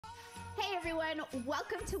Hey everyone,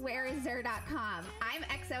 welcome to whereiszer.com. I'm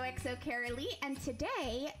XOXO Carolee, and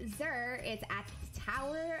today Zer is at the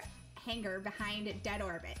tower hangar behind Dead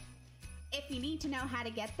Orbit. If you need to know how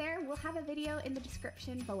to get there, we'll have a video in the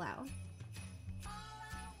description below.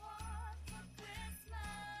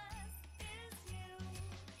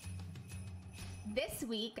 This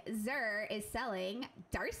week, Zer is selling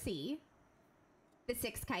DARCI, the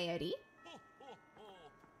 6th Coyote,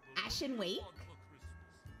 Ashen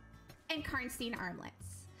and Karnstein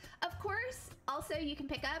Armlets. Of course, also you can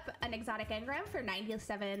pick up an exotic engram for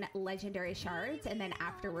 97 legendary shards, and then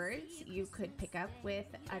afterwards you could pick up with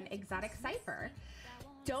an exotic cipher.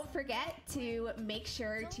 Don't forget to make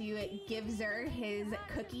sure to give Zer his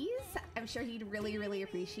cookies. I'm sure he'd really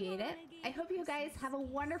appreciate it. I hope you guys have a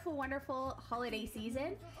wonderful holiday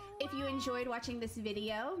season. If you enjoyed watching this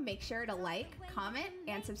video, make sure to like, comment,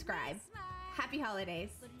 and subscribe. Happy holidays.